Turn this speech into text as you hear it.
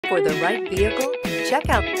for the right vehicle? Check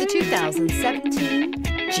out the 2017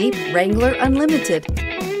 Jeep Wrangler Unlimited.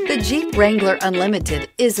 The Jeep Wrangler Unlimited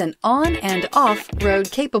is an on- and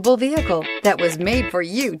off-road capable vehicle that was made for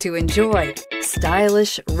you to enjoy.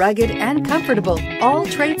 Stylish, rugged, and comfortable, all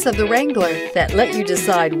traits of the Wrangler that let you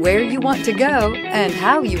decide where you want to go and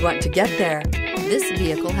how you want to get there. This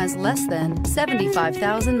vehicle has less than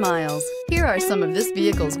 75,000 miles. Here are some of this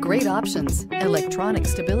vehicle's great options: electronic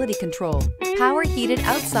stability control, power heated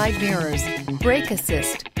outside mirrors, brake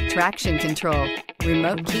assist, traction control,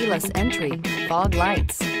 remote keyless entry, fog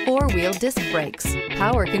lights, four-wheel disc brakes,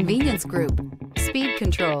 power convenience group, speed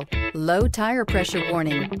control, low tire pressure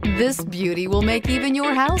warning. This beauty will make even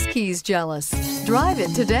your house keys jealous. Drive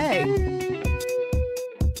it today.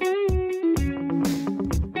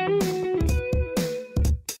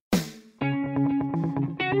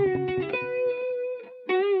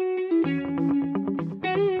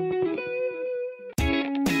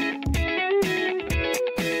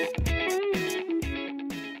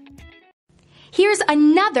 Here's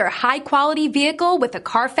another high-quality vehicle with a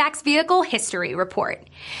Carfax Vehicle History Report.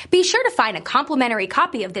 Be sure to find a complimentary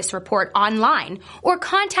copy of this report online or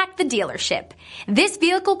contact the dealership. This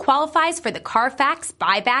vehicle qualifies for the Carfax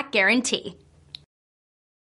Buyback Guarantee.